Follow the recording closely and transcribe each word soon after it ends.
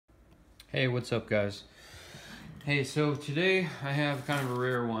Hey, what's up, guys? Hey, so today I have kind of a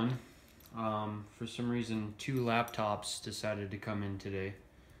rare one. For some reason, two laptops decided to come in today.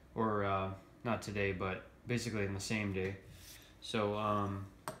 Or, not today, but basically in the same day. So, I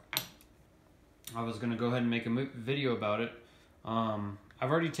was going to go ahead and make a video about it. I've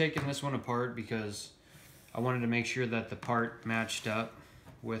already taken this one apart because I wanted to make sure that the part matched up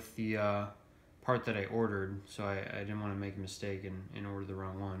with the part that I ordered. So I didn't want to make a mistake and order the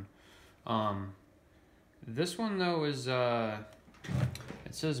wrong one. This one though is it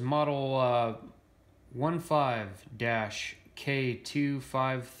says model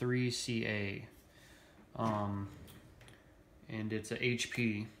 15-K253CA, and it's a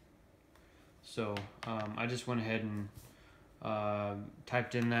HP. So I just went ahead and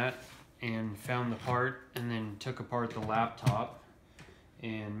typed in that and found the part, and then took apart the laptop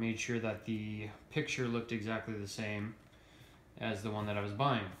and made sure that the picture looked exactly the same as the one that I was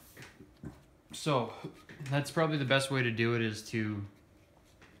buying. So that's probably the best way to do it, is to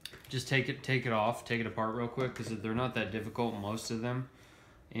just take it apart real quick, because they're not that difficult, most of them,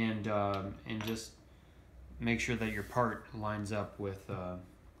 and just make sure that your part lines up with the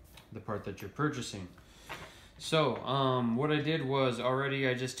part that you're purchasing. So what I did was,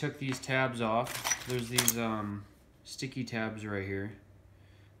 I just took these tabs off. There's these sticky tabs right here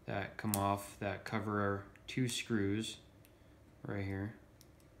that come off that cover our two screws right here.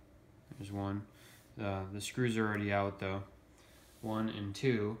 There's one. The screws are already out though, 1 and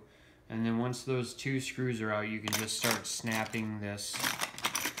 2. And then once those two screws are out, you can just start snapping this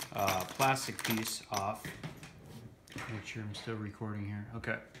plastic piece off. Make sure I'm still recording here.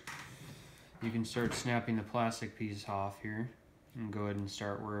 Okay. You can start snapping the plastic piece off here and go ahead and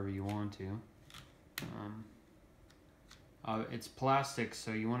start wherever you want to. It's plastic,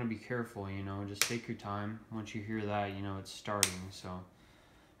 so you want to be careful, you know, just take your time. Once you hear that, you know it's starting, so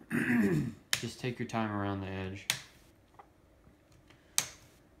just take your time around the edge.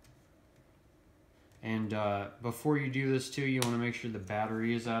 And before you do this too, you want to make sure the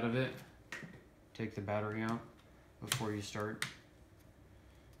battery is out of it. Take the battery out before you start.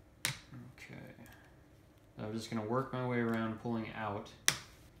 Okay. I'm just going to work my way around, pulling out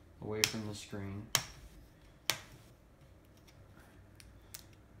away from the screen.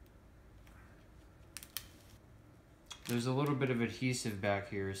 There's a little bit of adhesive back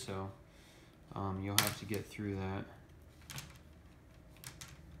here, so you'll have to get through that.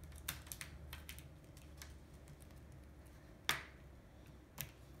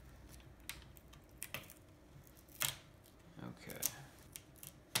 Okay.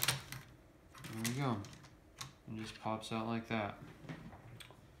 There we go. It just pops out like that.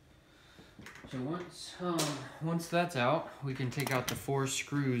 So once that's out, we can take out the 4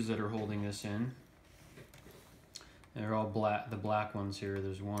 screws that are holding this in. They're all black, the black ones here.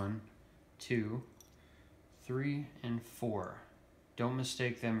 There's 1, 2, 3, and 4. Don't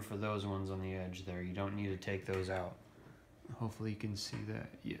mistake them for those ones on the edge there. You don't need to take those out. Hopefully you can see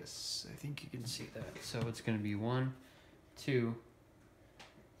that. Yes, I think you can see that. So it's going to be 1, 2,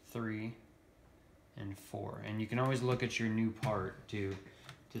 3, and 4. And you can always look at your new part too,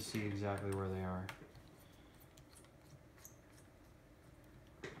 to see exactly where they are.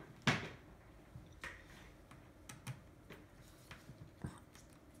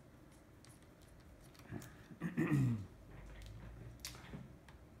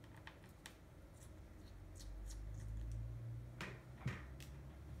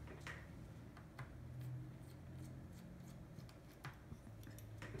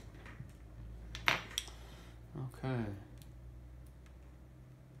 Okay.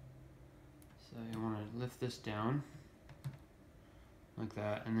 So you want to lift this down like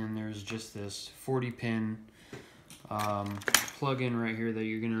that, and then there's just this 40-pin plug-in right here that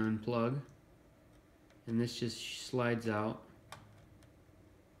you're going to unplug, and this just slides out.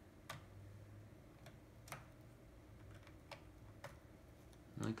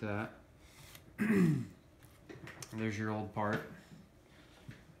 Like that. There's your old part.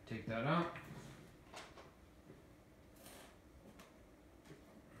 Take that out.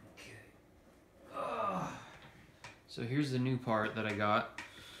 So here's the new part that I got.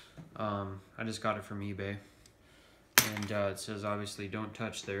 I just got it from eBay. And it says obviously don't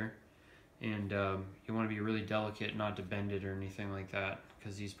touch there. And you want to be really delicate not to bend it or anything like that,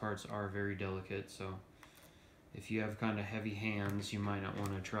 because these parts are very delicate. So if you have kind of heavy hands, you might not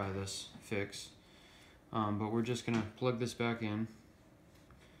want to try this fix. But we're just going to plug this back in.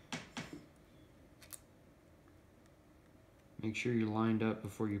 Make sure you're lined up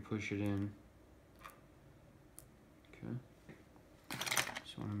before you push it in. Okay.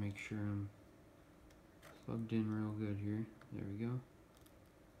 Just want to make sure I'm plugged in real good here. There we go.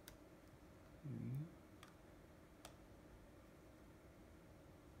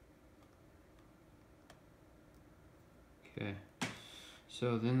 Okay,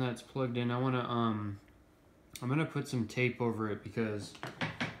 so then that's plugged in. I'm gonna put some tape over it because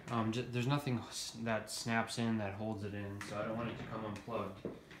there's nothing that snaps in that holds it in, so I don't want it to come unplugged.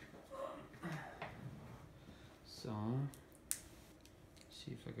 So,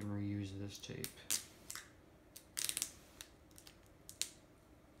 see if I can reuse this tape.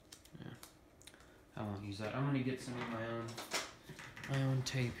 Yeah, I won't use that. I'm gonna get some of my own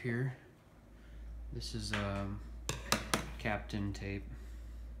tape here. This is Captain tape.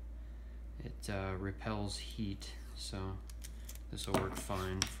 It repels heat, so this will work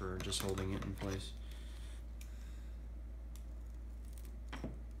fine for just holding it in place.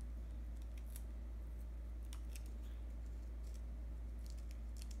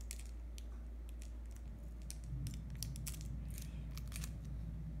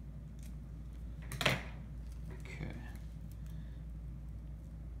 Okay.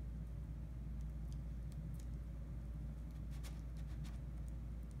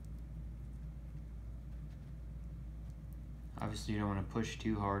 Obviously, you don't want to push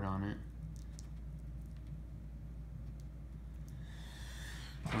too hard on it.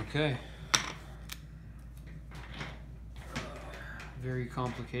 Okay. Very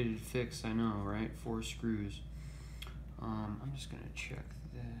complicated fix, I know, right? 4 screws. I'm just gonna check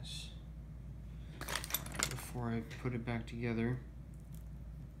this before I put it back together.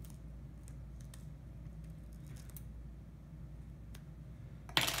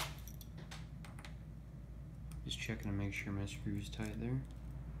 Just checking to make sure my screw's tight there.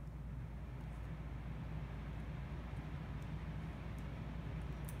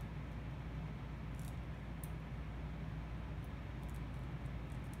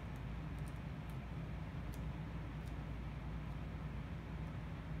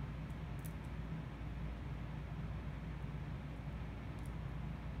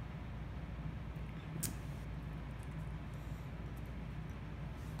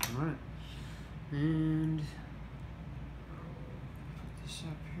 Alright, and put this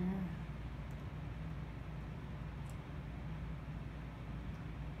up here.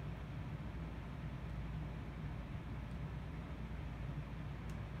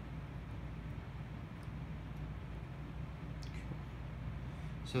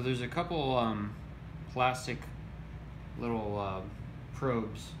 So there's a couple plastic little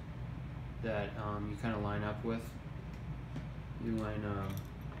probes that you kind of line up with. You line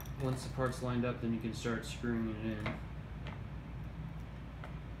once the part's lined up, then you can start screwing it in,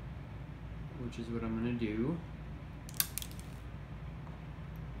 which is what I'm going to do.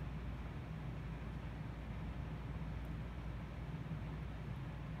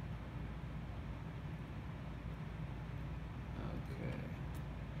 Okay.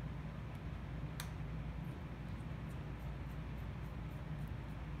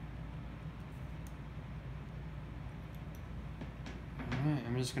 Alright,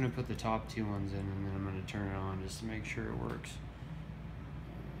 I'm just going to put the top 2 ones in, and then I'm going to turn it on just to make sure it works.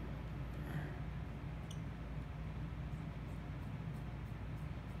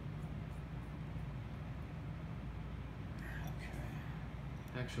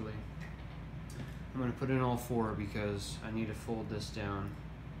 Okay. Actually, I'm going to put in all 4 because I need to fold this down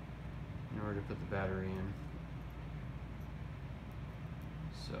in order to put the battery in.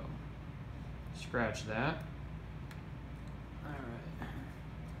 So, scratch that. Alright.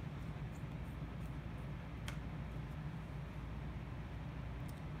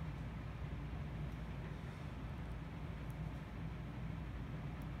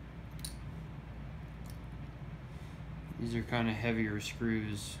 These are kind of heavier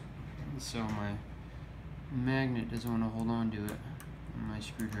screws, so my magnet doesn't want to hold on to it on my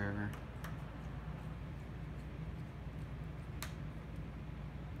screwdriver.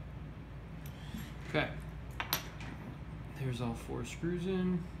 Okay, there's all 4 screws in.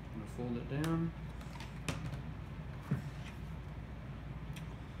 I'm gonna fold it down.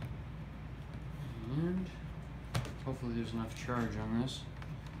 And hopefully there's enough charge on this.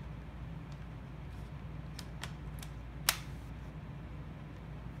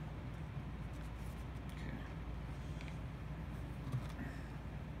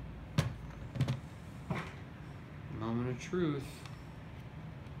 Moment of truth.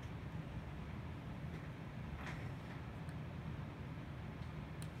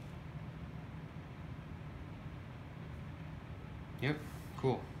 Yep,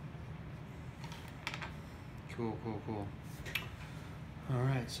 cool. Cool.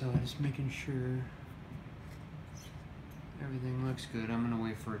 Alright, so just making sure everything looks good. I'm gonna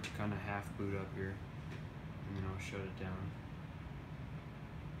wait for it to kind of half boot up here, and then I'll shut it down.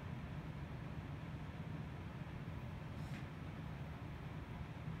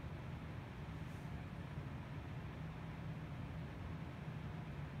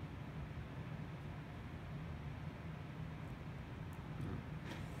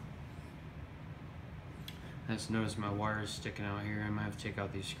 I just noticed my wire is sticking out here. I might have to take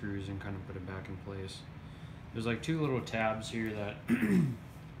out these screws and kind of put it back in place. There's like two little tabs here that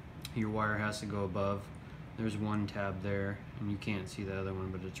your wire has to go above. There's one tab there, and you can't see the other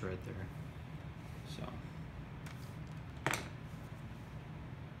one, but it's right there. So.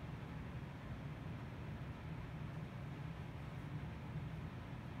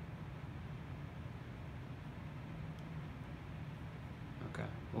 Okay,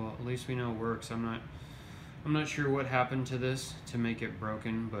 well, at least we know it works. I'm not sure what happened to this to make it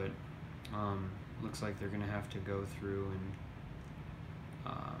broken, but looks like they're gonna have to go through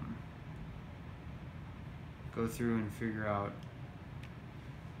and figure out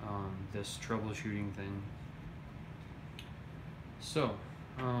this troubleshooting thing. So,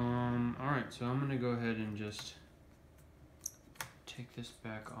 alright, so I'm gonna go ahead and just take this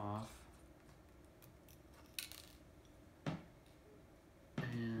back off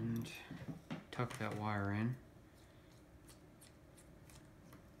and tuck that wire in.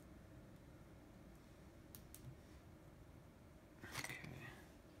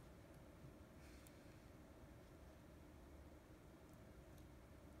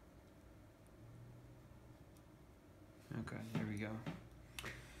 Okay, there we go.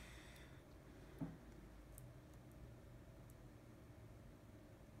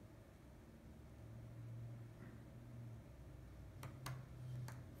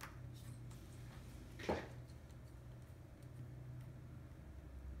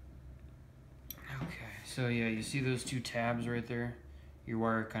 Okay, so yeah, you see those two tabs right there? Your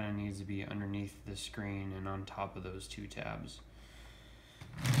wire kind of needs to be underneath the screen and on top of those two tabs.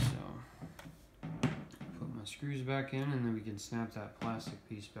 So, put my screws back in, and then we can snap that plastic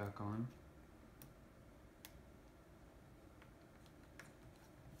piece back on.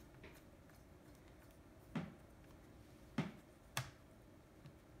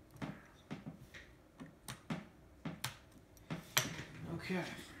 Okay.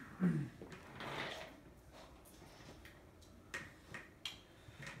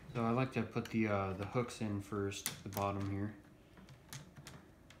 So I like to put the hooks in first, at the bottom here.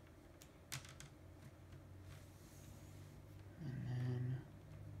 And then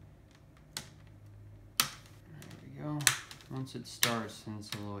there we go. Once it starts, then it's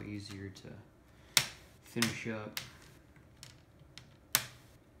a little easier to finish up.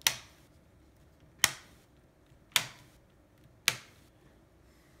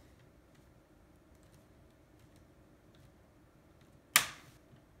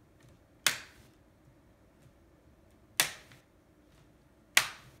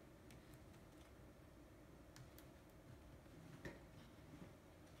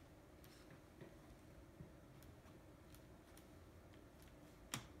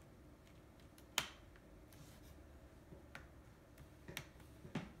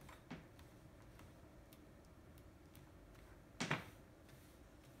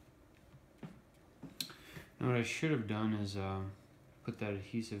 And what I should have done is put that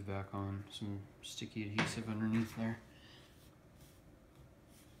adhesive back on, some sticky adhesive underneath there.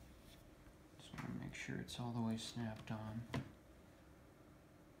 Just want to make sure it's all the way snapped on.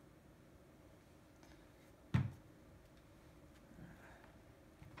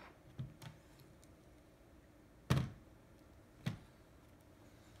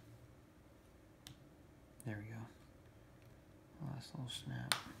 There we go. Last little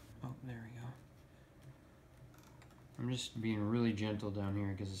snap. Oh, there we go. I'm just being really gentle down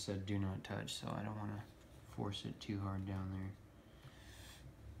here because it said do not touch, so I don't want to force it too hard down there.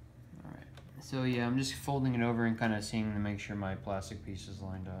 Alright, so yeah, I'm just folding it over and kind of seeing to make sure my plastic piece is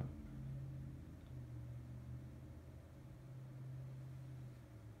lined up.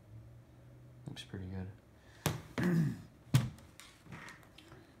 Looks pretty good.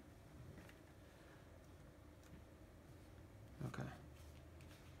 Okay,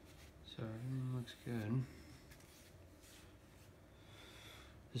 so everything looks good.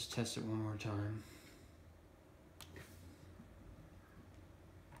 Just test it one more time.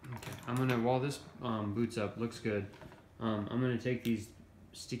 Okay, I'm gonna, while this boots up, looks good, I'm gonna take these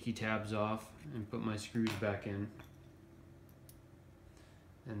sticky tabs off and put my screws back in.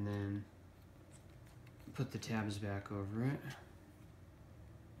 And then put the tabs back over it.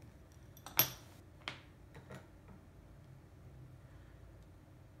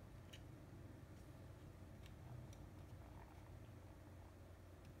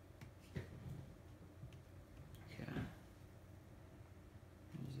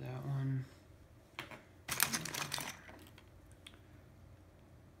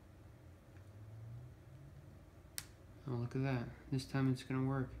 Oh, look at that. This time it's gonna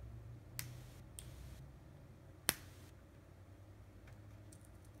work.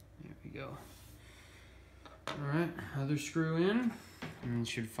 There we go. Alright, other screw in, and it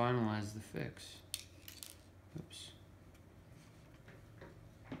should finalize the fix. Oops.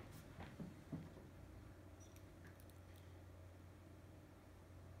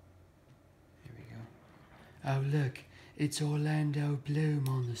 There we go. Oh look, it's Orlando Bloom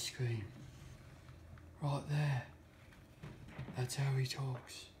on the screen. Right there. That's how he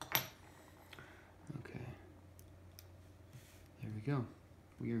talks. Okay. There we go.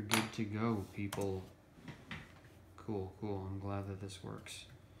 We are good to go, people. Cool, cool. I'm glad that this works.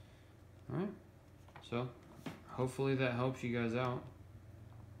 Alright. So, hopefully that helps you guys out.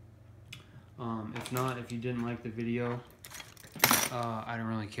 If not, if you didn't like the video, I don't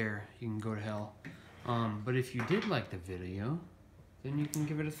really care. You can go to hell. But if you did like the video, then you can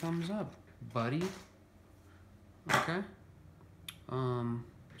give it a thumbs up, buddy. Okay?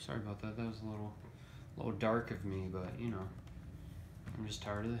 Sorry about that. That was a little dark of me, but you know, I'm just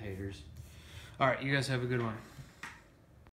tired of the haters. Alright, you guys have a good one.